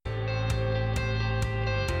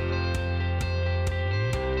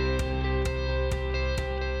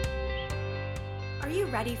you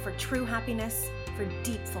ready for true happiness, for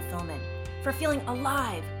deep fulfillment, for feeling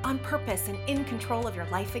alive, on purpose, and in control of your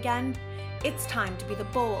life again? It's time to be the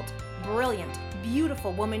bold, brilliant,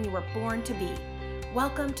 beautiful woman you were born to be.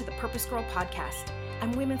 Welcome to the Purpose Girl Podcast.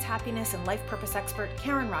 I'm women's happiness and life purpose expert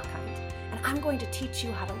Karen Rockkind, and I'm going to teach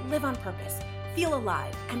you how to live on purpose, feel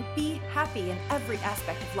alive, and be happy in every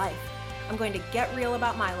aspect of life. I'm going to get real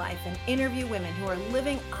about my life and interview women who are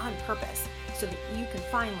living on purpose so that you can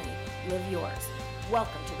finally live yours.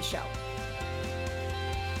 Welcome to the show.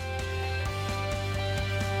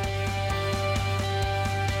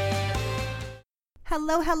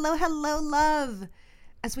 Hello, hello, hello, love.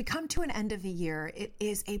 As we come to an end of the year, it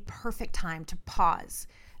is a perfect time to pause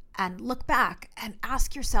and look back and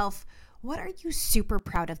ask yourself, what are you super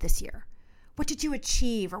proud of this year? What did you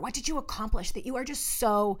achieve or what did you accomplish that you are just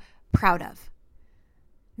so proud of?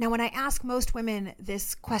 Now, when I ask most women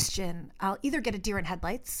this question, I'll either get a deer in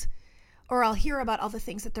headlights or I'll hear about all the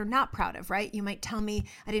things that they're not proud of, right? You might tell me,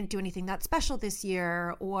 I didn't do anything that special this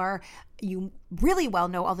year, or you really well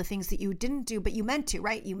know all the things that you didn't do, but you meant to,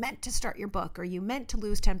 right? You meant to start your book, or you meant to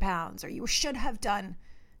lose 10 pounds, or you should have done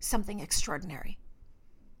something extraordinary.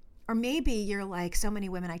 Or maybe you're like so many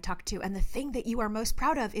women I talk to, and the thing that you are most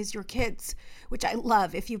proud of is your kids, which I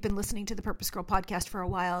love. If you've been listening to the Purpose Girl podcast for a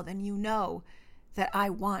while, then you know that I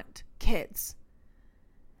want kids.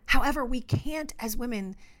 However, we can't as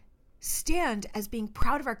women stand as being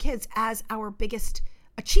proud of our kids as our biggest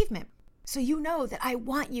achievement. So you know that I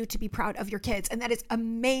want you to be proud of your kids, and that is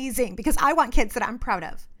amazing because I want kids that I'm proud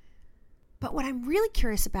of. But what I'm really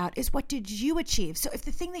curious about is, what did you achieve? So if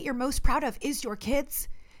the thing that you're most proud of is your kids,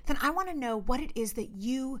 then I want to know what it is that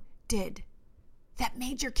you did that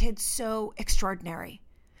made your kids so extraordinary.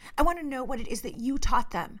 I want to know what it is that you taught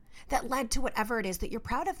them that led to whatever it is that you're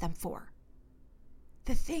proud of them for.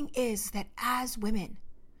 The thing is that as women,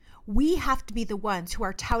 we have to be the ones who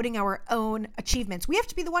are touting our own achievements. We have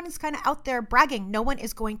to be the ones kind of out there bragging. No one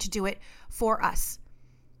is going to do it for us.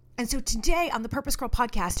 And so today on the Purpose Girl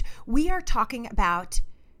podcast, we are talking about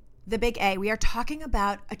the big A. We are talking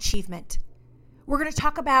about achievement. We're going to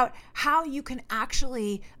talk about how you can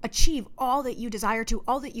actually achieve all that you desire to,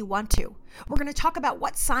 all that you want to. We're going to talk about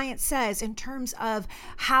what science says in terms of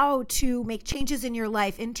how to make changes in your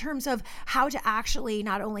life, in terms of how to actually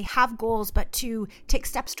not only have goals, but to take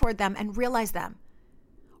steps toward them and realize them.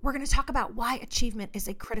 We're going to talk about why achievement is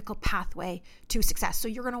a critical pathway to success. So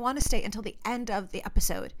you're going to want to stay until the end of the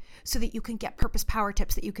episode so that you can get purpose power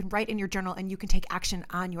tips that you can write in your journal and you can take action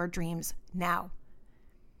on your dreams now.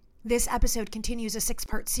 This episode continues a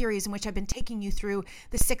 6-part series in which I've been taking you through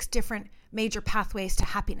the 6 different major pathways to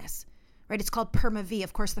happiness, right? It's called PERMA V.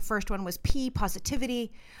 Of course, the first one was P,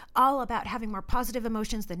 positivity, all about having more positive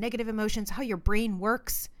emotions than negative emotions, how your brain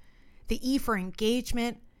works. The E for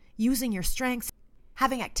engagement, using your strengths,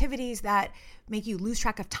 having activities that make you lose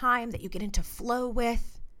track of time, that you get into flow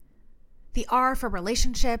with. The R for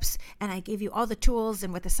relationships, and I gave you all the tools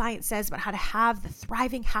and what the science says about how to have the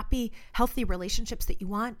thriving, happy, healthy relationships that you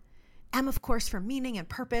want. M, of course, for meaning and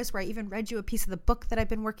purpose, where I even read you a piece of the book that I've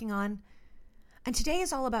been working on. And today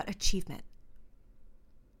is all about achievement.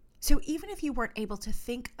 So even if you weren't able to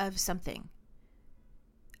think of something,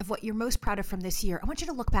 of what you're most proud of from this year, I want you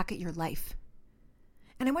to look back at your life.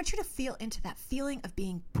 And I want you to feel into that feeling of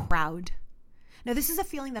being proud. Now, this is a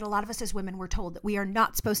feeling that a lot of us as women were told that we are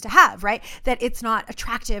not supposed to have, right? That it's not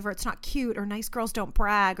attractive, or it's not cute, or nice girls don't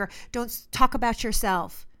brag, or don't talk about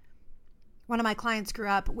yourself. One of my clients grew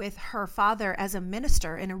up with her father as a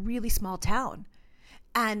minister in a really small town.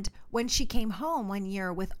 And when she came home one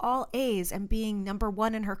year with all A's and being number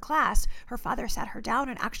 1 in her class, her father sat her down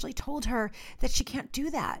and actually told her that she can't do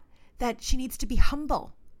that she needs to be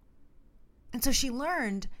humble. And so she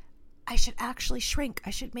learned, I should actually shrink. I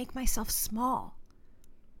should make myself small.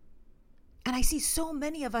 And I see so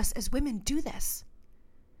many of us as women do this.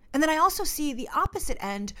 And then I also see the opposite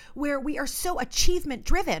end where we are so achievement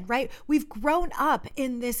driven, right? We've grown up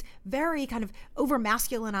in this very kind of over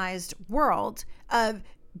masculinized world of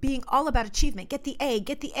being all about achievement. Get the A,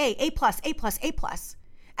 A plus, A plus, A plus.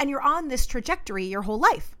 And you're on this trajectory your whole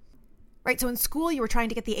life, right? So in school, you were trying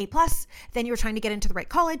to get the A plus, then you were trying to get into the right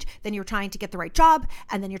college, then you were trying to get the right job,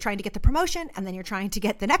 and then you're trying to get the promotion, and then you're trying to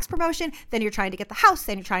get the next promotion, then you're trying to get the house,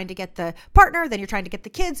 then you're trying to get the partner, then you're trying to get the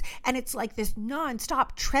kids. And it's like this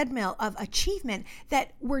nonstop treadmill of achievement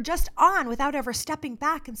that we're just on without ever stepping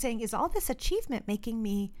back and saying, is all this achievement making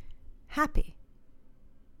me happy?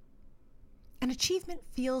 And achievement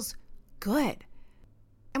feels good.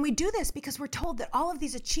 And we do this because we're told that all of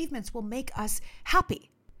these achievements will make us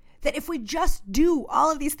happy. That if we just do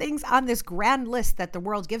all of these things on this grand list that the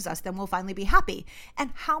world gives us, then we'll finally be happy.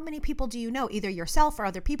 And how many people do you know, either yourself or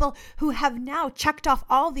other people, who have now checked off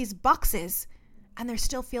all these boxes and they're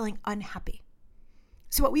still feeling unhappy?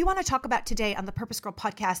 So what we want to talk about today on the Purpose Girl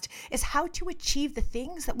podcast is how to achieve the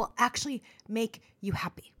things that will actually make you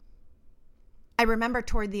happy. I remember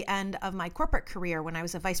toward the end of my corporate career when I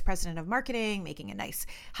was a vice president of marketing, making a nice,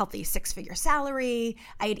 healthy 6-figure salary.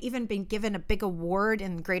 I had even been given a big award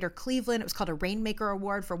in Greater Cleveland. It was called a Rainmaker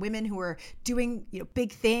Award for women who were doing,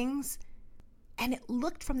 big things. And it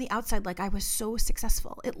looked from the outside like I was so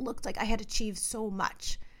successful. It looked like I had achieved so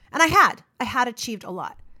much. And I had achieved a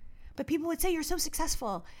lot. But people would say, you're so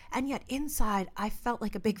successful. And yet inside, I felt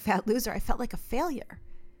like a big fat loser. I felt like a failure.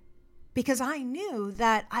 Because I knew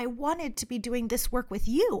that I wanted to be doing this work with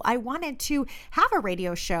you. I wanted to have a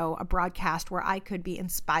radio show, a broadcast where I could be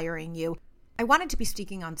inspiring you. I wanted to be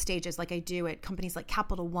speaking on stages like I do at companies like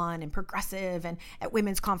Capital One and Progressive and at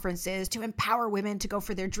women's conferences to empower women to go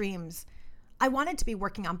for their dreams. I wanted to be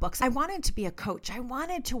working on books. I wanted to be a coach. I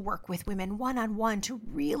wanted to work with women one-on-one to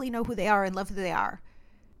really know who they are and love who they are.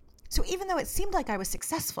 So even though it seemed like I was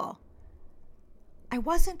successful, I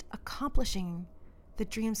wasn't accomplishing the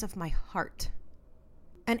dreams of my heart.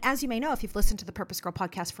 And as you may know, if you've listened to the Purpose Girl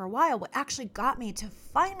podcast for a while, what actually got me to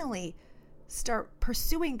finally start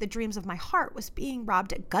pursuing the dreams of my heart was being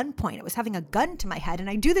robbed at gunpoint. It was having a gun to my head. And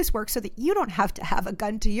I do this work so that you don't have to have a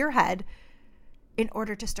gun to your head in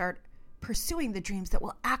order to start pursuing the dreams that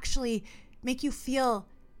will actually make you feel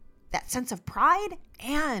that sense of pride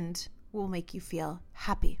and will make you feel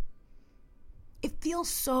happy. It feels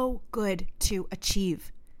so good to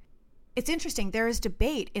achieve. It's interesting, there is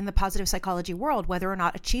debate in the positive psychology world whether or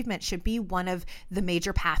not achievement should be one of the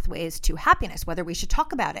major pathways to happiness, whether we should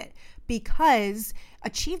talk about it, because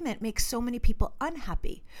achievement makes so many people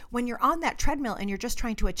unhappy. When you're on that treadmill and you're just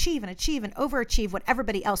trying to achieve and overachieve what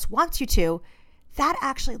everybody else wants you to, that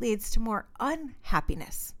actually leads to more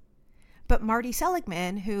unhappiness. But Marty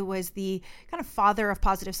Seligman, who was the kind of father of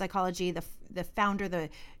positive psychology, the founder, the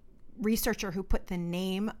researcher who put the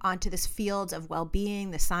name onto this field of well-being,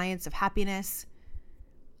 the science of happiness,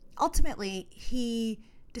 ultimately he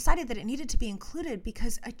decided that it needed to be included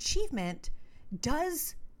because achievement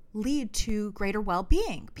does lead to greater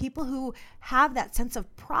well-being. People who have that sense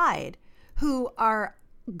of pride, who are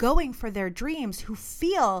going for their dreams, who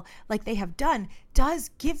feel like they have done, does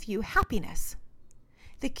give you happiness.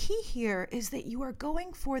 The key here is that you are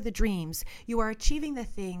going for the dreams. You are achieving the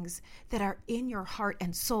things that are in your heart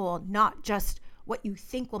and soul, not just what you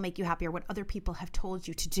think will make you happy or what other people have told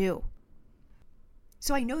you to do.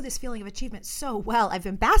 So I know this feeling of achievement so well. I've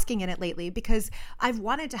been basking in it lately because I've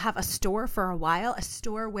wanted to have a store for a while, a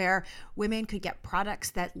store where women could get products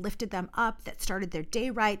that lifted them up, that started their day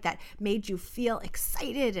right, that made you feel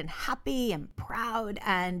excited and happy and proud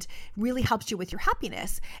and really helps you with your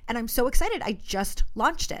happiness. And I'm so excited. I just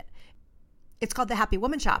launched it. It's called the Happy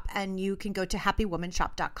Woman Shop, and you can go to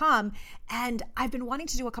happywomanshop.com. And I've been wanting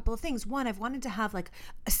to do a couple of things. One, I've wanted to have like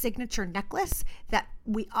a signature necklace that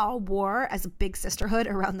we all wore as a big sisterhood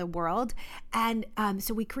around the world. And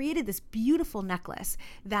so we created this beautiful necklace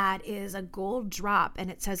that is a gold drop,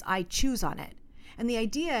 and it says, "I choose" on it. And the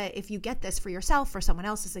idea, if you get this for yourself or someone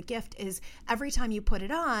else as a gift, is every time you put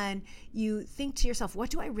it on, you think to yourself,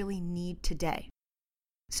 what do I really need today?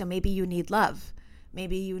 So maybe you need love.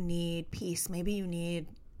 Maybe you need peace. Maybe you need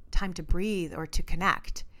time to breathe or to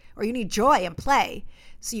connect, or you need joy and play.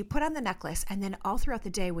 So you put on the necklace, and then all throughout the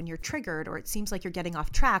day when you're triggered or it seems like you're getting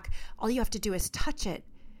off track, all you have to do is touch it.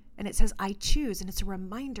 And it says, "I choose." And it's a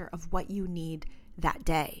reminder of what you need that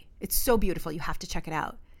day. It's so beautiful. You have to check it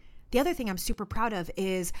out. The other thing I'm super proud of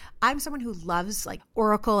is I'm someone who loves like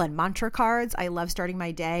oracle and mantra cards. I love starting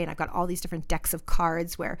my day, and I've got all these different decks of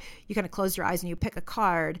cards where you kind of close your eyes and you pick a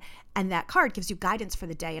card, and that card gives you guidance for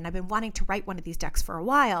the day. And I've been wanting to write one of these decks for a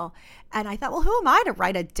while. And I thought, well, who am I to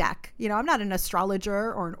write a deck? I'm not an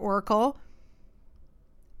astrologer or an oracle,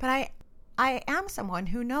 but I am someone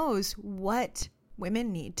who knows what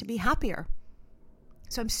women need to be happier.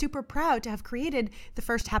 So I'm super proud to have created the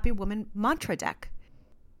first Happy Woman mantra deck.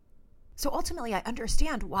 So ultimately, I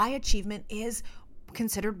understand why achievement is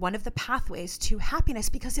considered one of the pathways to happiness,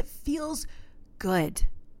 because it feels good.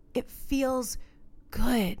 It feels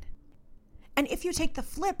good. And if you take the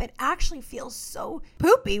flip, it actually feels so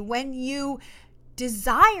poopy when you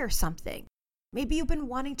desire something. Maybe you've been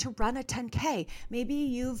wanting to run a 10K. Maybe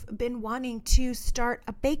you've been wanting to start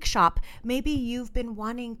a bake shop. Maybe you've been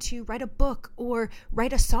wanting to write a book or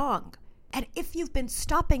write a song. And if you've been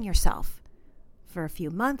stopping yourself for a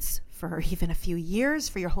few months, for even a few years,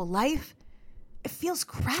 for your whole life, it feels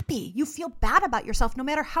crappy. You feel bad about yourself no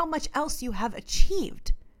matter how much else you have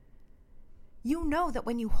achieved. You know that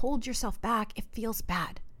when you hold yourself back, it feels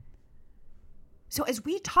bad. So as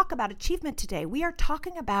we talk about achievement today, we are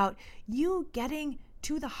talking about you getting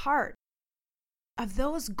to the heart of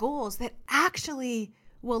those goals that actually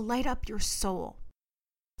will light up your soul.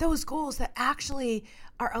 Those goals that actually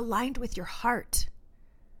are aligned with your heart.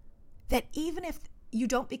 That even if you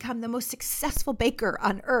don't become the most successful baker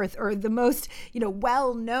on earth or the most,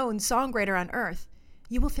 well-known songwriter on earth,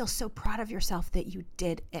 you will feel so proud of yourself that you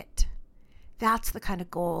did it. That's the kind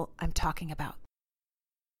of goal I'm talking about.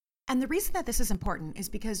 And the reason that this is important is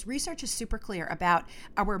because research is super clear about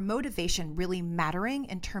our motivation really mattering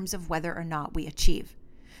in terms of whether or not we achieve.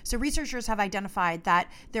 So researchers have identified that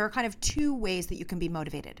there are kind of two ways that you can be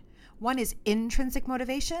motivated. One is intrinsic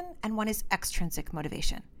motivation and one is extrinsic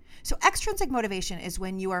motivation. So extrinsic motivation is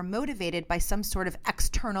when you are motivated by some sort of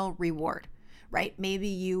external reward, right? Maybe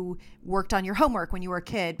you worked on your homework when you were a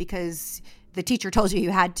kid because the teacher told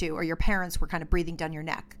you had to, or your parents were kind of breathing down your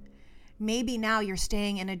neck. Maybe now you're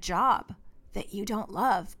staying in a job that you don't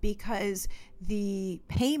love because the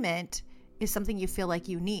payment is something you feel like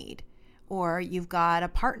you need, or you've got a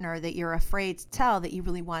partner that you're afraid to tell that you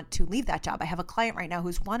really want to leave that job. I have a client right now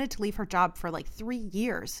who's wanted to leave her job for like 3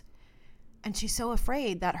 years, and she's so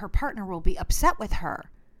afraid that her partner will be upset with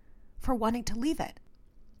her for wanting to leave it.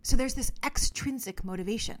 So there's this extrinsic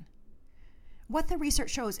motivation. What the research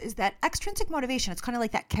shows is that extrinsic motivation, it's kind of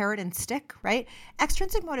like that carrot and stick, right?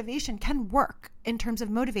 Extrinsic motivation can work in terms of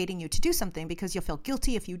motivating you to do something because you'll feel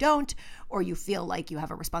guilty if you don't, or you feel like you have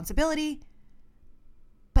a responsibility.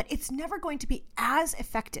 But it's never going to be as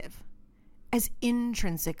effective as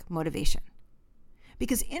intrinsic motivation.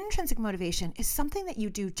 Because intrinsic motivation is something that you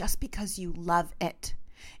do just because you love it.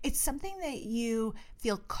 It's something that you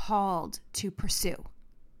feel called to pursue.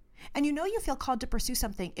 And you feel called to pursue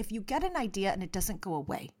something if you get an idea and it doesn't go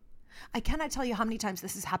away. I cannot tell you how many times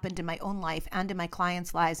this has happened in my own life and in my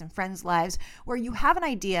clients' lives and friends' lives where you have an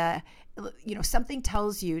idea, something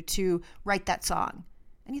tells you to write that song.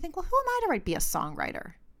 And you think, well, who am I to be a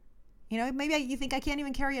songwriter? Maybe you think I can't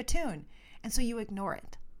even carry a tune. And so you ignore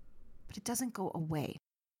it. But it doesn't go away.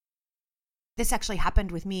 This actually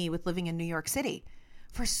happened with me with living in New York City.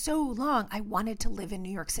 For so long, I wanted to live in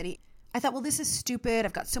New York City. I thought, well, this is stupid.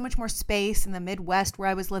 I've got so much more space in the Midwest where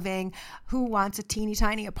I was living. Who wants a teeny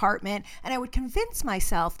tiny apartment? And I would convince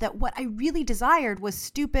myself that what I really desired was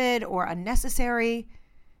stupid or unnecessary.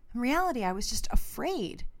 In reality, I was just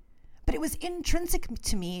afraid. But it was intrinsic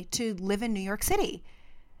to me to live in New York City.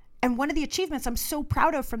 And one of the achievements I'm so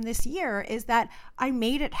proud of from this year is that I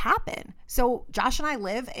made it happen. So Josh and I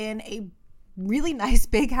live in a really nice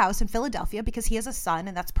big house in Philadelphia because he has a son,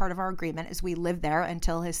 and that's part of our agreement is we live there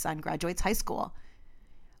until his son graduates high school.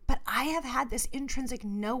 But I have had this intrinsic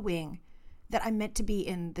knowing that I'm meant to be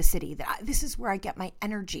in the city, that this is where I get my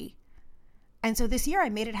energy. And so this year I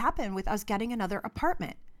made it happen with us getting another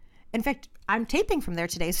apartment. In fact, I'm taping from there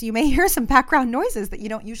today, so you may hear some background noises that you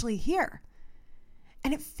don't usually hear.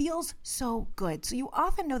 And it feels so good. So you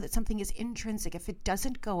often know that something is intrinsic if it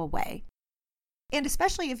doesn't go away. And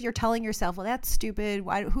especially if you're telling yourself, well, that's stupid.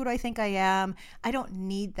 Who do I think I am? I don't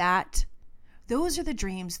need that. Those are the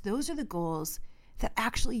dreams. Those are the goals that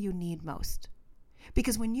actually you need most.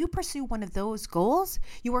 Because when you pursue one of those goals,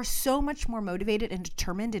 you are so much more motivated and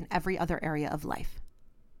determined in every other area of life.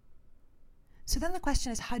 So then the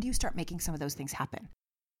question is, how do you start making some of those things happen?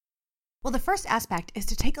 Well, the first aspect is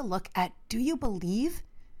to take a look at, do you believe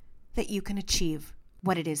that you can achieve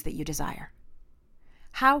what it is that you desire?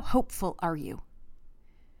 How hopeful are you?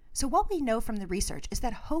 So what we know from the research is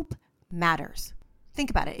that hope matters. Think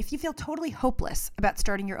about it. If you feel totally hopeless about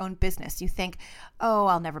starting your own business, you think, oh,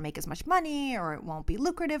 I'll never make as much money, or it won't be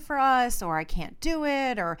lucrative for us, or I can't do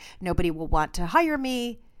it, or nobody will want to hire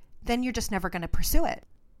me, then you're just never going to pursue it.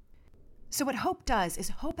 So what hope does is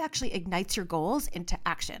hope actually ignites your goals into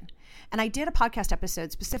action. And I did a podcast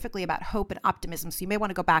episode specifically about hope and optimism, so you may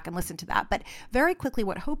want to go back and listen to that. But very quickly,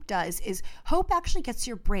 what hope does is hope actually gets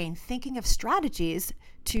your brain thinking of strategies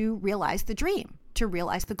to realize the dream, to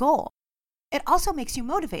realize the goal. It also makes you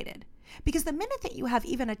motivated because the minute that you have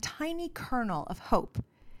even a tiny kernel of hope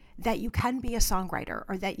that you can be a songwriter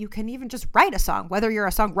or that you can even just write a song, whether you're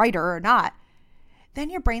a songwriter or not, then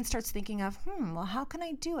your brain starts thinking of, well, how can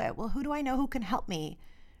I do it? Well, who do I know who can help me?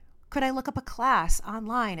 Could I look up a class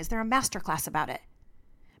online? Is there a master class about it?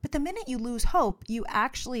 But the minute you lose hope, you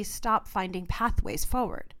actually stop finding pathways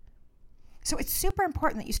forward. So it's super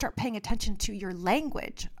important that you start paying attention to your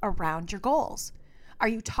language around your goals. Are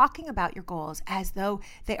you talking about your goals as though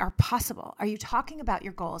they are possible? Are you talking about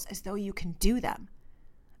your goals as though you can do them?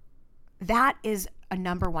 That is a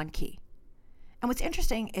number one key. And what's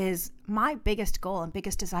interesting is my biggest goal and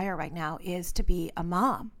biggest desire right now is to be a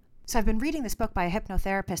mom. So I've been reading this book by a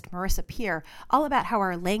hypnotherapist, Marissa Peer, all about how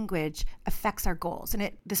our language affects our goals. And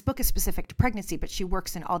this book is specific to pregnancy, but she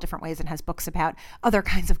works in all different ways and has books about other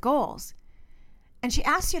kinds of goals. And she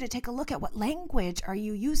asks you to take a look at what language are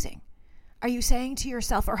you using? Are you saying to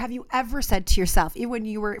yourself, or have you ever said to yourself, even when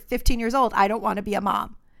you were 15 years old, I don't want to be a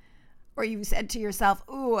mom? Or you said to yourself,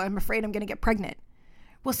 ooh, I'm afraid I'm going to get pregnant.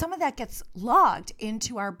 Well, some of that gets logged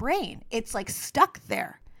into our brain. It's like stuck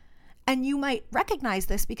there. And you might recognize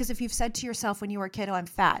this because if you've said to yourself when you were a kid, oh, I'm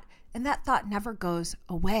fat, and that thought never goes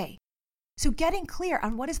away. So getting clear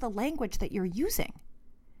on what is the language that you're using,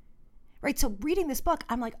 right? So reading this book,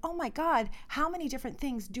 I'm like, oh my God, how many different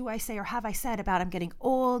things do I say or have I said about I'm getting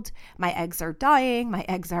old, my eggs are dying, my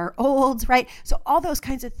eggs are old, right? So all those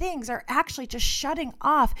kinds of things are actually just shutting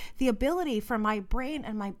off the ability for my brain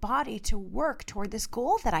and my body to work toward this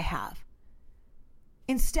goal that I have.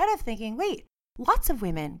 Instead of thinking, wait, lots of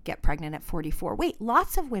women get pregnant at 44. Wait,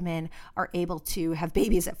 lots of women are able to have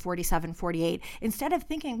babies at 47, 48. Instead of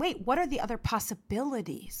thinking, wait, what are the other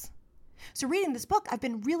possibilities? So reading this book, I've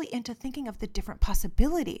been really into thinking of the different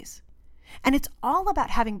possibilities. And it's all about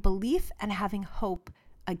having belief and having hope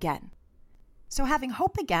again. So having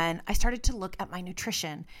hope again, I started to look at my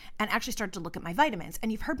nutrition and actually started to look at my vitamins. And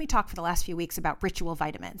you've heard me talk for the last few weeks about Ritual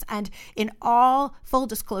vitamins. And in all full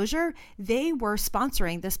disclosure, they were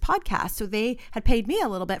sponsoring this podcast. So they had paid me a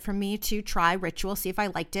little bit for me to try Ritual, see if I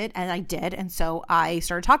liked it. And I did. And so I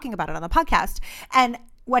started talking about it on the podcast. And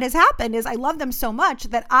what has happened is I love them so much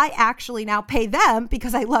that I actually now pay them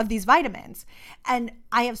because I love these vitamins. And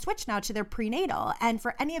I have switched now to their prenatal. And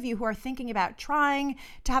for any of you who are thinking about trying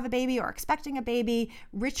to have a baby or expecting a baby,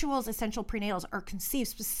 Ritual's essential prenatals are conceived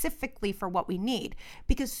specifically for what we need.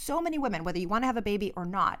 Because so many women, whether you want to have a baby or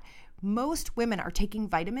not, most women are taking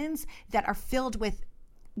vitamins that are filled with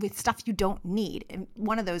stuff you don't need. And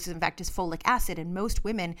one of those, in fact, is folic acid. And most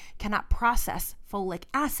women cannot process folic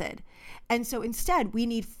acid. And so instead, we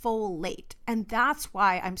need folate. And that's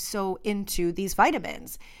why I'm so into these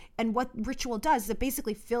vitamins. And what Ritual does is it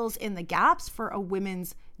basically fills in the gaps for a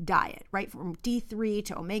women's diet, right? From D3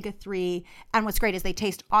 to omega-3. And what's great is they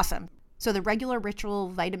taste awesome. So the regular Ritual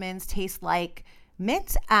vitamins taste like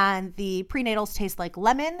mint and the prenatals taste like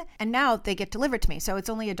lemon. And now they get delivered to me. So it's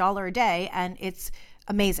only $1 a day and it's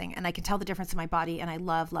amazing. And I can tell the difference in my body and I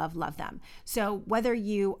love, love, love them. So whether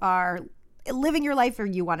you are living your life or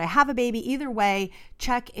you want to have a baby, either way,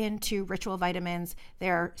 check into Ritual vitamins.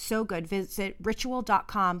 They're so good. Visit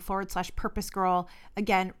ritual.com/purposegirl.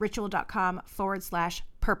 Again,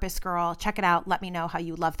 ritual.com/purposegirl. Check it out. Let me know how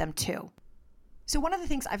you love them too. So one of the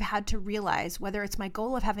things I've had to realize, whether it's my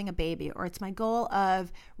goal of having a baby or it's my goal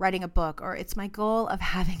of writing a book or it's my goal of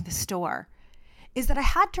having the store, is that I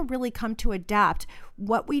had to really come to adapt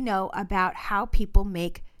what we know about how people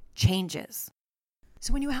make changes.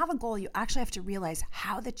 So when you have a goal, you actually have to realize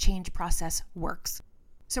how the change process works.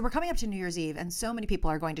 So we're coming up to New Year's Eve, and so many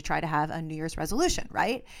people are going to try to have a New Year's resolution,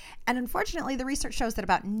 right? And unfortunately, the research shows that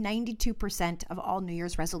about 92% of all New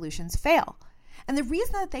Year's resolutions fail. And the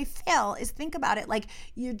reason that they fail is, think about it, like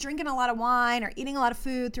you're drinking a lot of wine or eating a lot of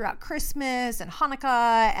food throughout Christmas and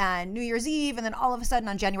Hanukkah and New Year's Eve. And then all of a sudden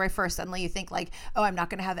on January 1st, suddenly you think like, oh, I'm not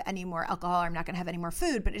going to have any more alcohol. Or I'm not going to have any more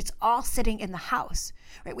food, but it's all sitting in the house,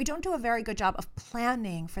 right? We don't do a very good job of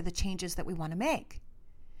planning for the changes that we want to make.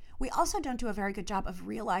 We also don't do a very good job of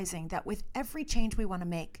realizing that with every change we want to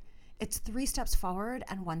make, it's 3 steps forward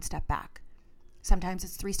and 1 step back. Sometimes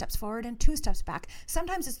it's 3 steps forward and 2 steps back.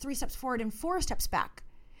 Sometimes it's 3 steps forward and 4 steps back.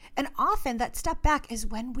 And often that step back is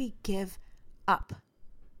when we give up.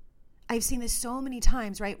 I've seen this so many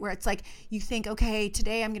times, right? Where it's like you think, okay,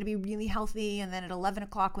 today I'm going to be really healthy. And then at 11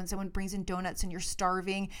 o'clock when someone brings in donuts and you're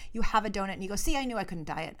starving, you have a donut and you go, see, I knew I couldn't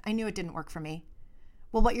diet. I knew it didn't work for me.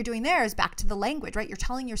 Well, what you're doing there is back to the language, right? You're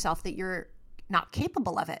telling yourself that you're not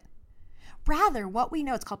capable of it. Rather, what we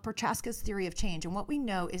know, it's called Prochaska's theory of change. And what we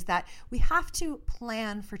know is that we have to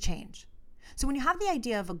plan for change. So when you have the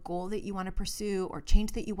idea of a goal that you want to pursue or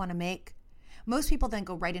change that you want to make, most people then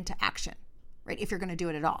go right into action, right? If you're going to do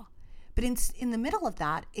it at all. But in the middle of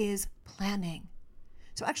that is planning.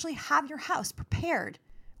 So actually have your house prepared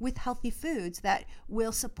with healthy foods that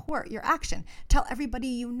will support your action. Tell everybody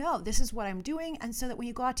you know, this is what I'm doing. And so that when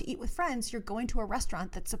you go out to eat with friends, you're going to a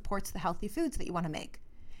restaurant that supports the healthy foods that you want to make.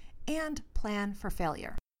 And plan for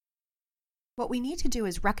failure. What we need to do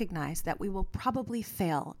is recognize that we will probably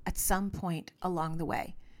fail at some point along the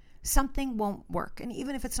way. Something won't work. And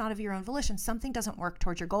even if it's not of your own volition, something doesn't work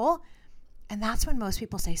towards your goal. And that's when most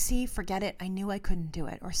people say, see, forget it. I knew I couldn't do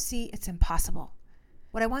it. Or see, it's impossible.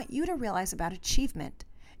 What I want you to realize about achievement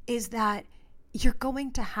is that you're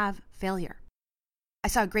going to have failure. I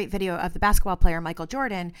saw a great video of the basketball player Michael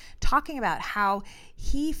Jordan talking about how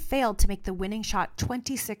he failed to make the winning shot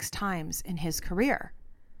 26 times in his career.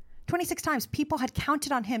 26 times people had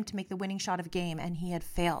counted on him to make the winning shot of a game and he had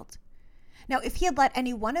failed. Now, if he had let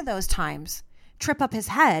any one of those times trip up his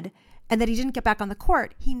head and that he didn't get back on the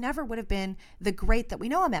court, he never would have been the great that we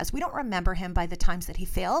know him as. We don't remember him by the times that he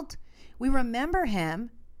failed. We remember him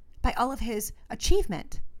by all of his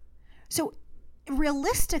achievement. So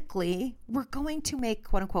realistically, we're going to make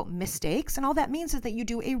quote unquote mistakes. And all that means is that you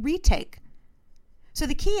do a retake. So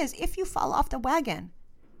the key is if you fall off the wagon,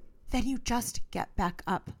 then you just get back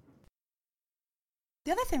up.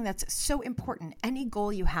 The other thing that's so important, any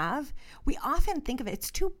goal you have, we often think of it, it's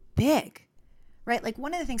too big, right? Like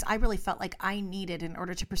one of the things I really felt like I needed in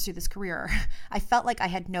order to pursue this career, I felt like I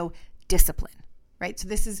had no discipline, right? So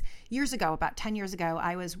this is years ago, about 10 years ago,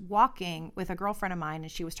 I was walking with a girlfriend of mine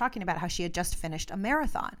and she was talking about how she had just finished a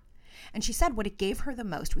marathon. And she said what it gave her the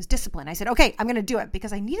most was discipline. I said, okay, I'm going to do it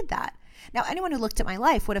because I needed that. Now, anyone who looked at my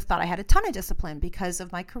life would have thought I had a ton of discipline because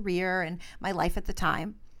of my career and my life at the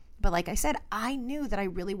time. But like I said, I knew that I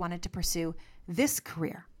really wanted to pursue this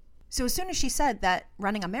career. So as soon as she said that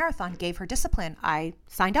running a marathon gave her discipline, I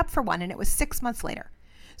signed up for one and it was 6 months later.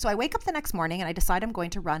 So I wake up the next morning and I decide I'm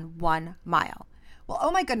going to run 1 mile. Well,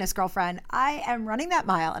 oh my goodness, girlfriend, I am running that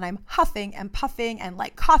mile and I'm huffing and puffing and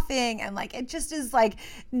like coughing and like, it just is like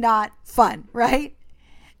not fun, right?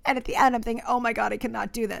 And at the end, I'm thinking, oh my God, I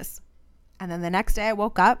cannot do this. And then the next day I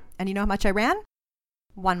woke up and you know how much I ran?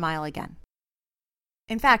 1 mile again.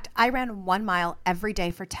 In fact, I ran 1 mile every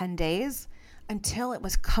day for 10 days until it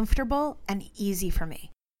was comfortable and easy for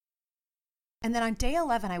me. And then on day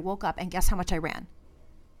 11, I woke up and guess how much I ran?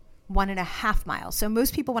 1.5 miles. So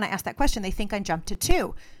most people, when I ask that question, they think I jumped to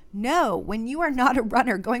 2. No, when you are not a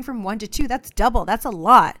runner, going from 1 to 2, that's double. That's a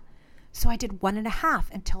lot. So I did 1.5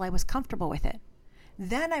 until I was comfortable with it.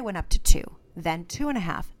 Then I went up to 2, then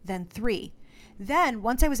 2.5, then 3. Then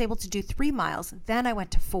once I was able to do 3 miles, then I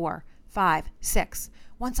went to 4, 5, 6.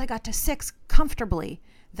 Once I got to 6 comfortably,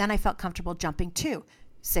 then I felt comfortable jumping to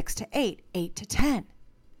 6 to 8, 8 to 10.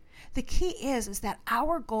 The key is that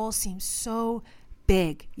our goals seem so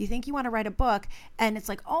big. You think you want to write a book and it's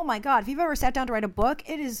like, oh my God, if you've ever sat down to write a book,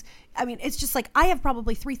 it's just like, I have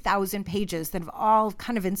probably 3,000 pages that have all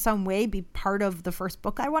kind of in some way be part of the first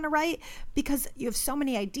book I want to write because you have so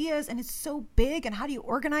many ideas and it's so big and how do you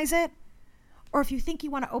organize it? Or if you think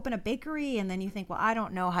you want to open a bakery and then you think, well, I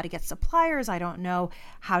don't know how to get suppliers. I don't know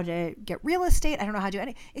how to get real estate. I don't know how to do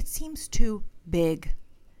anything. It seems too big.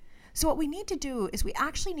 So what we need to do is we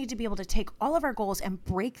actually need to be able to take all of our goals and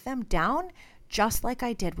break them down just like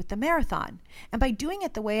I did with the marathon. And by doing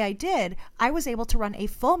it the way I did, I was able to run a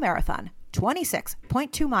full marathon,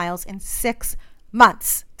 26.2 miles in 6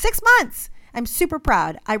 months. 6 months! I'm super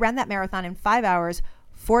proud. I ran that marathon in 5 hours,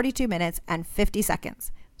 42 minutes, and 50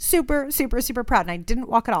 seconds. Super, super, super proud. And I didn't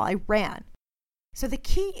walk at all. I ran. So the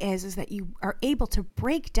key is that you are able to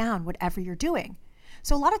break down whatever you're doing.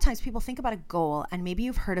 So a lot of times people think about a goal and maybe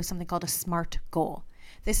you've heard of something called a SMART goal.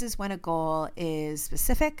 This is when a goal is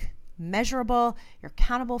specific, measurable, you're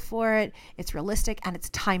accountable for it, it's realistic, and it's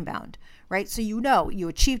time-bound, right? So you know you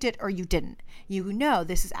achieved it or you didn't. You know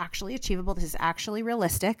this is actually achievable, this is actually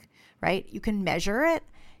realistic, right? You can measure it,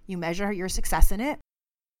 you measure your success in it,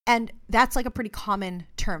 and that's like a pretty common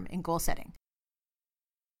term in goal setting.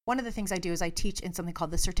 One of the things I do is I teach in something called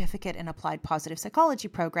the Certificate in Applied Positive Psychology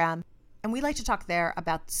program, and we like to talk there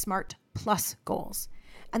about SMART plus goals.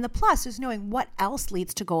 And the plus is knowing what else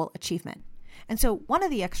leads to goal achievement. And so one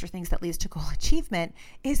of the extra things that leads to goal achievement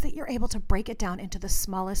is that you're able to break it down into the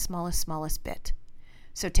smallest bit.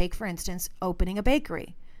 So take, for instance, opening a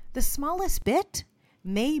bakery. The smallest bit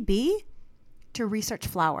may be to research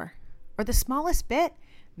flour, or the smallest bit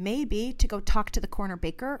may be to go talk to the corner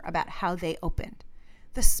baker about how they opened.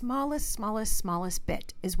 The smallest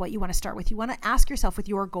bit is what you want to start with. You want to ask yourself with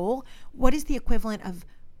your goal, what is the equivalent of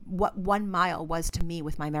what 1 mile was to me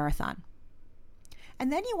with my marathon?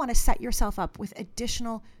 And then you want to set yourself up with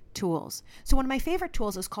additional tools. So one of my favorite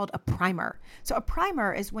tools is called a primer. So a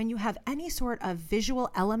primer is when you have any sort of visual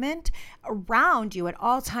element around you at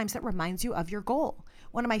all times that reminds you of your goal.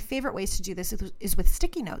 One of my favorite ways to do this is with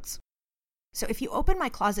sticky notes. So if you open my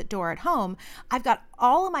closet door at home, I've got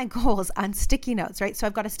all of my goals on sticky notes, right? So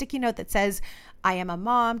I've got a sticky note that says, I am a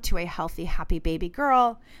mom to a healthy, happy baby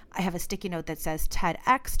girl. I have a sticky note that says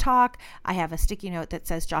TEDx talk. I have a sticky note that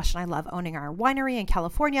says Josh and I love owning our winery in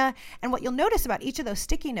California. And what you'll notice about each of those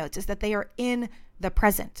sticky notes is that they are in the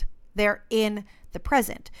present. They're in the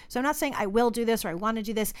present. So I'm not saying I will do this or I want to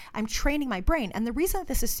do this. I'm training my brain. And the reason that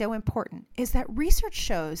this is so important is that research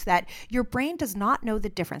shows that your brain does not know the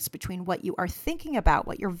difference between what you are thinking about,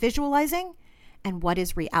 what you're visualizing, and what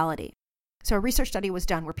is reality. So a research study was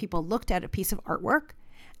done where people looked at a piece of artwork,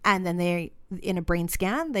 and then they, in a brain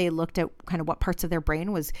scan, they looked at kind of what parts of their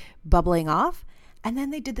brain was bubbling off. And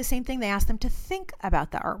then they did the same thing. They asked them to think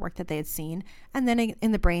about the artwork that they had seen, and then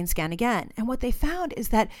in the brain scan again. And what they found is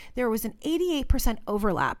that there was an 88%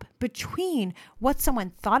 overlap between what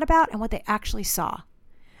someone thought about and what they actually saw.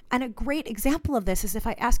 And a great example of this is if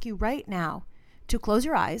I ask you right now to close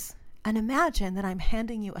your eyes and imagine that I'm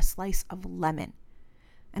handing you a slice of lemon.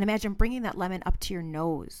 And imagine bringing that lemon up to your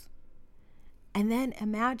nose. And then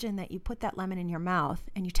imagine that you put that lemon in your mouth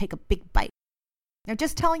and you take a big bite. Now,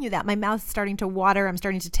 just telling you that, my mouth's starting to water. I'm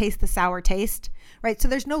starting to taste the sour taste, right? So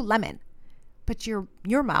there's no lemon, but your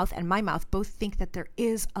mouth and my mouth both think that there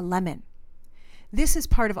is a lemon. This is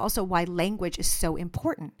part of also why language is so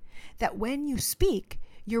important, that when you speak,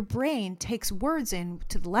 your brain takes words in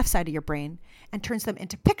to the left side of your brain and turns them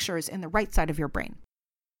into pictures in the right side of your brain.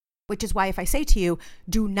 Which is why if I say to you,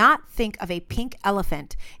 do not think of a pink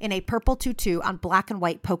elephant in a purple tutu on black and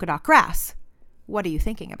white polka dot grass, what are you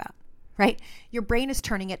thinking about? Right? Your brain is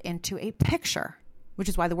turning it into a picture, which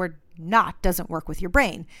is why the word not doesn't work with your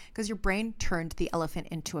brain, because your brain turned the elephant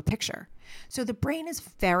into a picture. So the brain is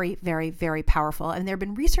very, very, very powerful. And there have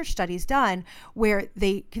been research studies done where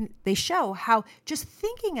they show how just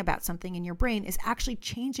thinking about something in your brain is actually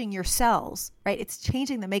changing your cells, right? It's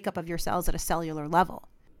changing the makeup of your cells at a cellular level.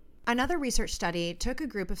 Another research study took a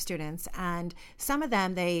group of students, and some of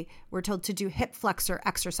them, they were told to do hip flexor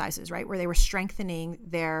exercises, right, where they were strengthening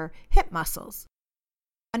their hip muscles.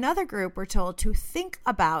 Another group were told to think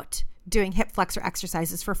about doing hip flexor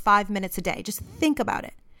exercises for 5 minutes a day. Just think about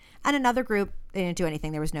it. And another group, they didn't do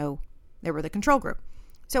anything. They were the control group.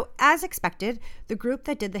 So as expected, the group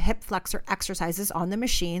that did the hip flexor exercises on the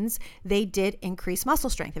machines, they did increase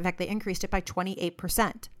muscle strength. In fact, they increased it by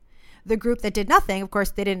 28%. The group that did nothing, of course,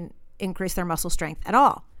 they didn't increase their muscle strength at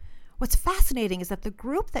all. What's fascinating is that the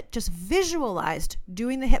group that just visualized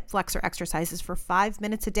doing the hip flexor exercises for 5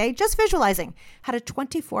 minutes a day, just visualizing, had a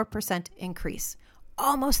 24% increase,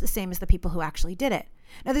 almost the same as the people who actually did it.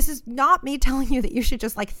 Now, this is not me telling you that you should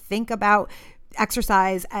just think about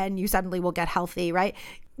exercise and you suddenly will get healthy, right?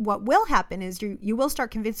 What will happen is you will start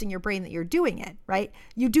convincing your brain that you're doing it, right?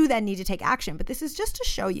 You do then need to take action, but this is just to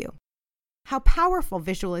show you how powerful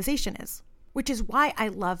visualization is, which is why I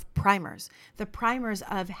love primers. The primers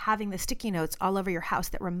of having the sticky notes all over your house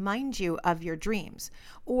that remind you of your dreams.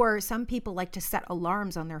 Or some people like to set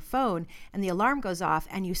alarms on their phone and the alarm goes off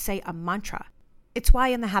and you say a mantra. It's why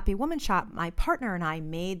in the Happy Woman Shop, my partner and I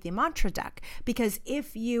made the mantra deck, because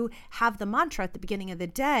if you have the mantra at the beginning of the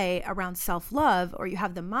day around self-love, or you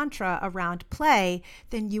have the mantra around play,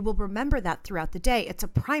 then you will remember that throughout the day. It's a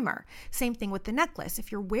primer. Same thing with the necklace.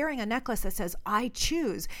 If you're wearing a necklace that says, I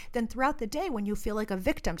choose, then throughout the day, when you feel like a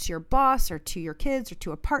victim to your boss or to your kids or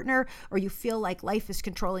to a partner, or you feel like life is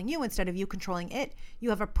controlling you instead of you controlling it, you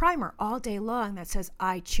have a primer all day long that says,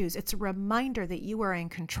 I choose. It's a reminder that you are in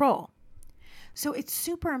control. So it's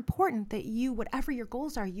super important that you, whatever your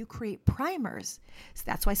goals are, you create primers. So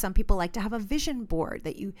that's why some people like to have a vision board,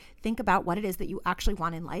 that you think about what it is that you actually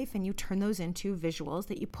want in life and you turn those into visuals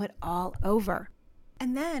that you put all over.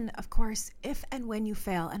 And then, of course, if and when you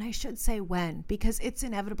fail, and I should say when, because it's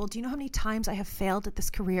inevitable. Do you know how many times I have failed at this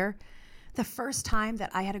career? The first time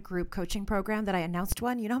that I had a group coaching program that I announced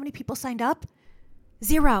one, you know how many people signed up?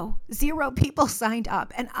 Zero people signed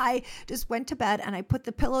up. And I just went to bed and I put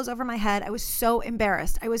the pillows over my head. I was so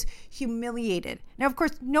embarrassed. I was humiliated. Now, of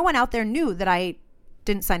course, no one out there knew that I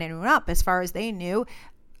didn't sign anyone up. As far as they knew,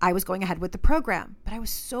 I was going ahead with the program. But I was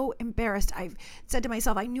so embarrassed. I said to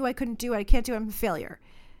myself, I knew I couldn't do it. I can't do it. I'm a failure.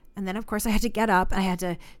 And then, of course, I had to get up. I had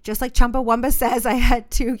to, just like Chumbawamba says, I had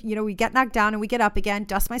to, we get knocked down and we get up again,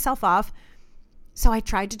 dust myself off. So I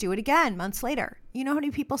tried to do it again months later. You know how many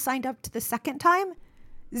people signed up to the second time?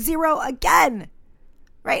 Zero again,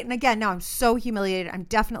 right? And again, now I'm so humiliated. I'm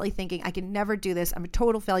definitely thinking I can never do this. I'm a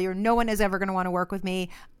total failure. No one is ever going to want to work with me.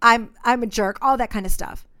 I'm a jerk, all that kind of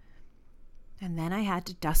stuff. And then I had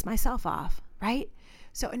to dust myself off, right?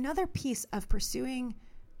 So another piece of pursuing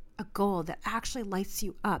a goal that actually lights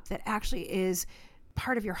you up, that actually is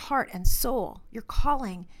part of your heart and soul, your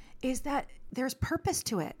calling, is that there's purpose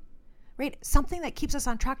to it. Right? Something that keeps us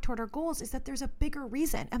on track toward our goals is that there's a bigger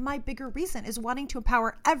reason. And my bigger reason is wanting to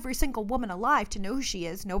empower every single woman alive to know who she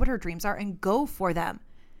is, know what her dreams are, and go for them.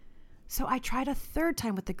 So I tried a third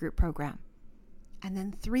time with the group program. And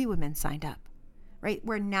then 3 women signed up. right?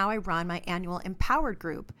 Where now I run my annual Empowered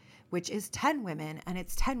group, which is 10 women, and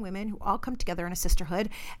it's 10 women who all come together in a sisterhood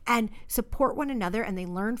and support one another, and they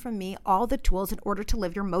learn from me all the tools in order to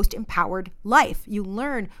live your most empowered life. You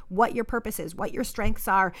learn what your purpose is, what your strengths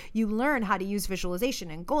are. You learn how to use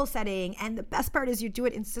visualization and goal setting, and the best part is you do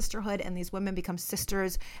it in sisterhood, and these women become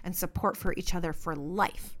sisters and support for each other for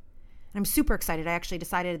life. And I'm super excited. I actually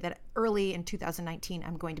decided that early in 2019,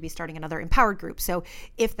 I'm going to be starting another Empowered group. So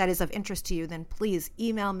if that is of interest to you, then please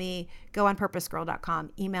email me, go on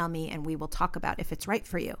purposegirl.com, email me, and we will talk about if it's right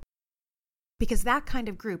for you. Because that kind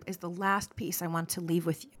of group is the last piece I want to leave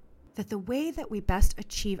with you. That the way that we best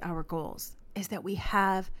achieve our goals is that we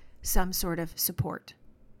have some sort of support.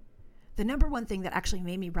 The number one thing that actually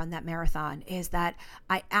made me run that marathon is that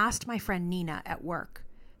I asked my friend Nina at work,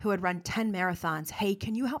 who had run 10 marathons, hey,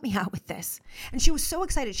 can you help me out with this? And she was so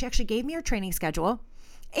excited. She actually gave me her training schedule,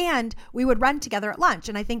 and we would run together at lunch.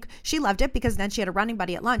 And I think she loved it because then she had a running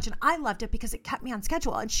buddy at lunch, and I loved it because it kept me on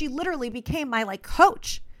schedule. And she literally became my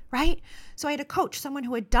coach, right? So I had a coach, someone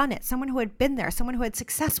who had done it, someone who had been there, someone who had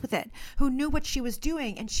success with it, who knew what she was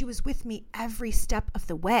doing, and she was with me every step of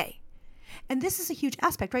the way. And this is a huge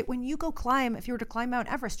aspect, right? When you go climb, if you were to climb Mount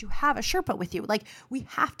Everest, you have a Sherpa with you. We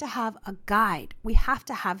have to have a guide. We have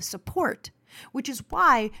to have support, which is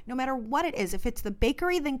why no matter what it is, if it's the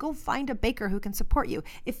bakery, then go find a baker who can support you.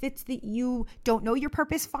 If it's that you don't know your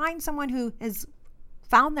purpose, find someone who has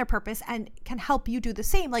found their purpose and can help you do the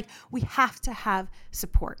same. We have to have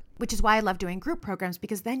support, which is why I love doing group programs,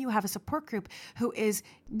 because then you have a support group who is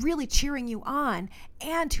really cheering you on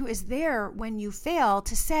and who is there when you fail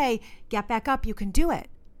to say, get back up, you can do it.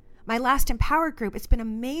 My last Empowered group, it's been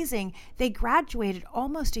amazing. They graduated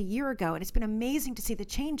almost a year ago, and it's been amazing to see the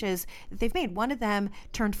changes that they've made. One of them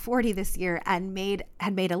turned 40 this year and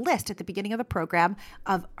had made a list at the beginning of the program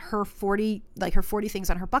of her 40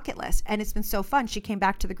 things on her bucket list. And it's been so fun. She came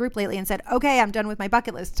back to the group lately and said, okay, I'm done with my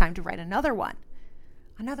bucket list. Time to write another one.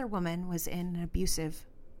 Another woman was in an abusive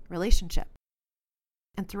relationship.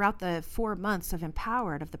 And throughout the 4 months of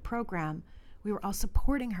Empowered, of the program, we were all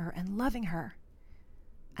supporting her and loving her.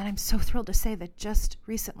 And I'm so thrilled to say that just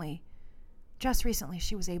recently,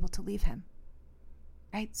 she was able to leave him,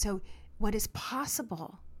 right? So what is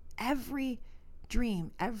possible, every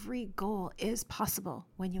dream, every goal is possible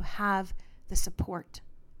when you have the support,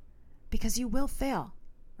 because you will fail,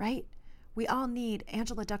 right? We all need,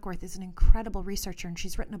 Angela Duckworth is an incredible researcher, and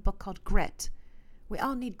she's written a book called Grit. We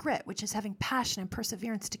all need grit, which is having passion and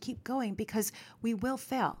perseverance to keep going, because we will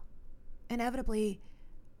fail. Inevitably,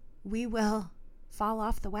 we will fall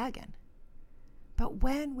off the wagon. But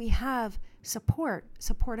when we have support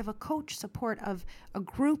of a coach, support of a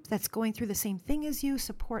group that's going through the same thing as you,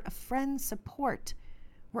 support of friends, support,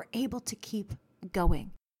 we're able to keep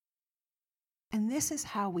going. And this is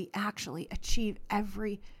how we actually achieve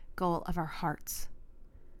every goal of our hearts.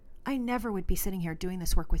 I never would be sitting here doing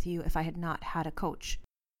this work with you if I had not had a coach.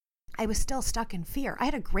 I was still stuck in fear. I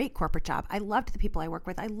had a great corporate job. I loved the people I work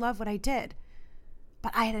with. I love what I did.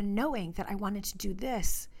 But I had a knowing that I wanted to do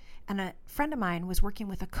this. And a friend of mine was working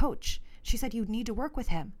with a coach. She said, you need to work with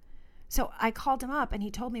him. So I called him up and he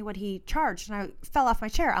told me what he charged, and I fell off my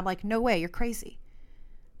chair. I'm like, no way, you're crazy.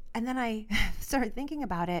 And then I started thinking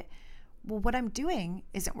about it. Well, what I'm doing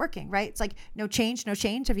isn't working, right? It's like, no change, no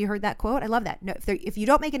change. Have you heard that quote? I love that. No, if you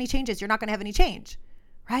don't make any changes, you're not going to have any change,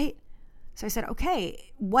 right? So I said,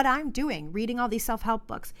 okay, what I'm doing, reading all these self-help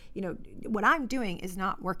books, what I'm doing is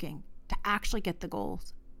not working to actually get the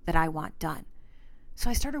goals that I want done. So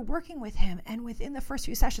I started working with him, and within the first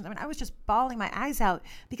few sessions, I was just bawling my eyes out,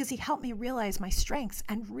 because he helped me realize my strengths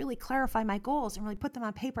and really clarify my goals and really put them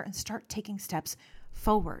on paper and start taking steps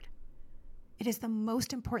forward. It is the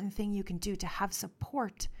most important thing you can do to have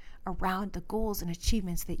support around the goals and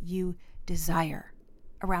achievements that you desire,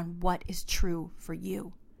 around what is true for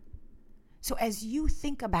you. So as you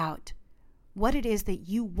think about what it is that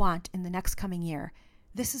you want in the next coming year,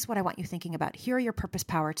 this is what I want you thinking about. Here are your purpose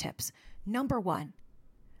power tips. Number 1,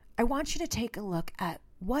 I want you to take a look at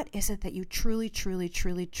what is it that you truly, truly,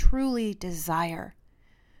 truly, truly desire.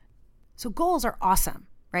 So goals are awesome,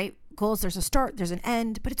 right? Goals, there's a start, there's an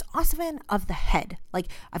end, but it's often of the head.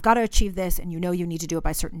 I've got to achieve this, and you need to do it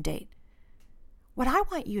by a certain date. What I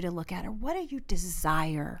want you to look at are, what do you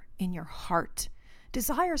desire in your heart?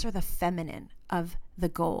 Desires are the feminine of the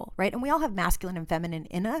goal, right? And we all have masculine and feminine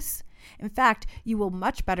in us. In fact, you will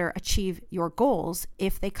much better achieve your goals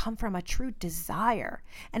if they come from a true desire.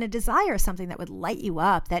 And a desire is something that would light you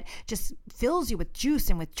up, that just fills you with juice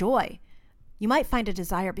and with joy. You might find a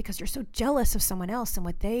desire because you're so jealous of someone else and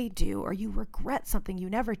what they do, or you regret something you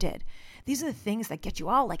never did. These are the things that get you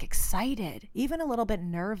all excited, even a little bit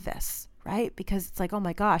nervous, right? Because it's like, oh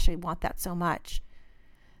my gosh, I want that so much.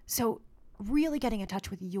 So really getting in touch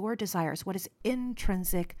with your desires, what is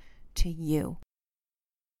intrinsic to you.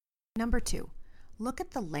 Number 2, look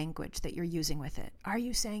at the language that you're using with it. Are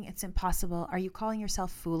you saying it's impossible? Are you calling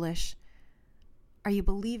yourself foolish? Are you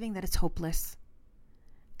believing that it's hopeless?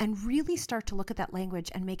 And really start to look at that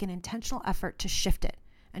language and make an intentional effort to shift it.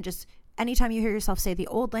 And just anytime you hear yourself say the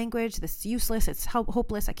old language, this is useless, it's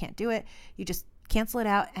hopeless, I can't do it, you just cancel it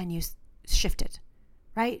out and you shift it,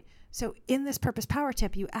 right? So in this purpose power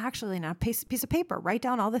tip, you actually, on a piece of paper, write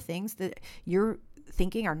down all the things that you're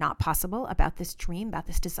thinking are not possible about this dream, about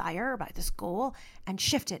this desire, about this goal, and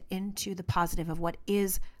shift it into the positive of what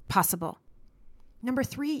is possible. Number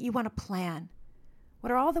 3, you want to plan.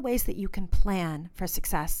 What are all the ways that you can plan for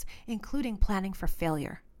success, including planning for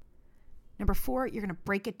failure? Number 4, you're going to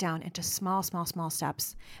break it down into small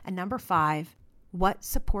steps. And number 5, what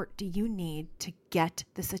support do you need to get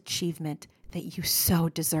this achievement that you so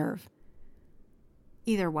deserve?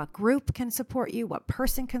 Either what group can support you, what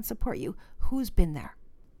person can support you, who's been there.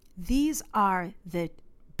 These are the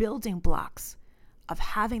building blocks of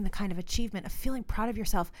having the kind of achievement, of feeling proud of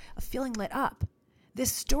yourself, of feeling lit up.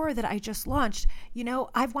 This store that I just launched,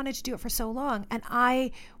 I've wanted to do it for so long, and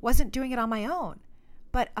I wasn't doing it on my own.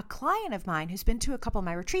 But a client of mine who's been to a couple of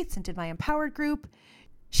my retreats and did my empowered group,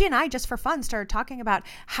 she and I just for fun started talking about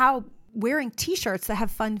how wearing t-shirts that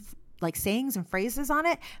have fun like sayings and phrases on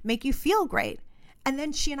it make you feel great. And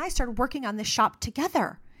then she and I started working on this shop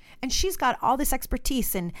together. And she's got all this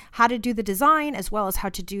expertise in how to do the design as well as how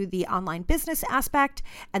to do the online business aspect.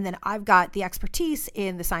 And then I've got the expertise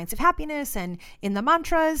in the science of happiness and in the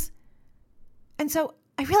mantras. And so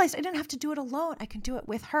I realized I didn't have to do it alone. I can do it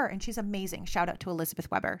with her. And she's amazing. Shout out to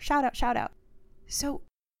Elizabeth Weber. Shout out. So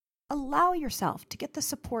allow yourself to get the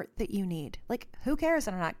support that you need. Like, who cares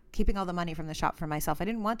that I'm not keeping all the money from the shop for myself? I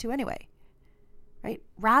didn't want to anyway, right?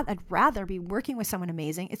 I'd rather be working with someone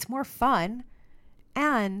amazing. It's more fun.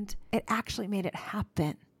 And it actually made it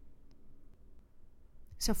happen.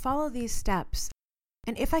 So follow these steps.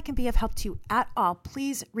 And if I can be of help to you at all,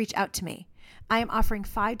 please reach out to me. I am offering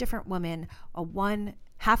 5 different women a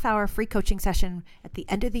 1.5-hour free coaching session at the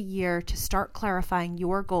end of the year to start clarifying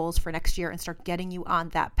your goals for next year and start getting you on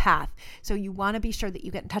that path. So you want to be sure that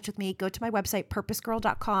you get in touch with me. Go to my website,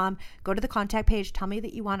 purposegirl.com, go to the contact page, tell me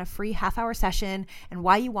that you want a free 1/2-hour session and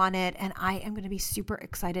why you want it. And I am going to be super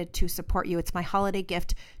excited to support you. It's my holiday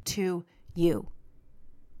gift to you.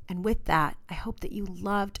 And with that, I hope that you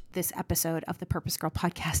loved this episode of the Purpose Girl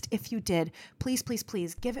podcast. If you did, please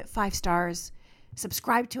give it 5 stars.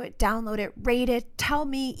 Subscribe to it, download it, rate it, tell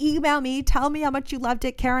me, email me, tell me how much you loved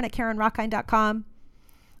it, Karen@KarenRockine.com.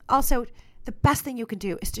 Also, the best thing you can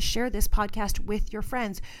do is to share this podcast with your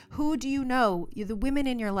friends. Who do you know? The women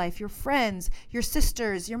in your life, your friends, your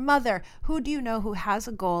sisters, your mother. Who do you know who has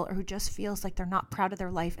a goal or who just feels like they're not proud of their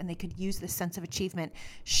life and they could use this sense of achievement?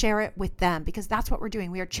 Share it with them because that's what we're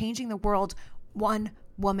doing. We are changing the world one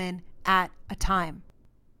woman at a time.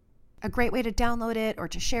 A great way to download it or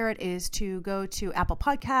to share it is to go to Apple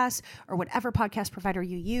Podcasts or whatever podcast provider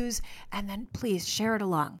you use, and then please share it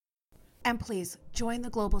along. And please join the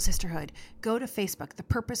Global Sisterhood. Go to Facebook, the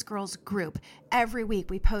Purpose Girls group. Every week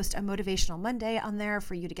we post a Motivational Monday on there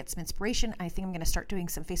for you to get some inspiration. I think I'm going to start doing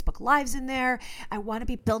some Facebook Lives in there. I want to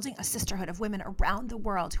be building a sisterhood of women around the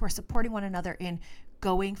world who are supporting one another in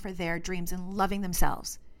going for their dreams and loving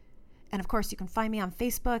themselves. And of course, you can find me on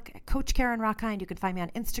Facebook at Coach Karen Rockine. You can find me on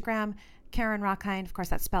Instagram, Karen Rockine. Of course,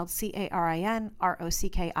 that's spelled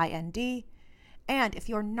CarinRockInd. And if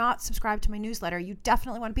you're not subscribed to my newsletter, you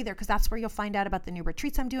definitely want to be there because that's where you'll find out about the new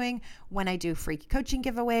retreats I'm doing, when I do free coaching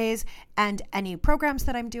giveaways, and any programs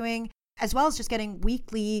that I'm doing, as well as just getting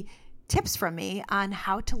weekly tips from me on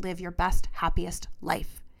how to live your best, happiest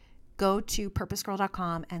life. Go to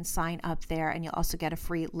purposegirl.com and sign up there, and you'll also get a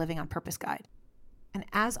free Living on Purpose guide. And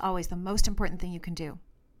as always, the most important thing you can do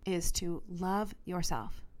is to love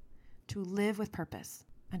yourself, to live with purpose,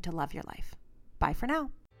 and to love your life. Bye for now.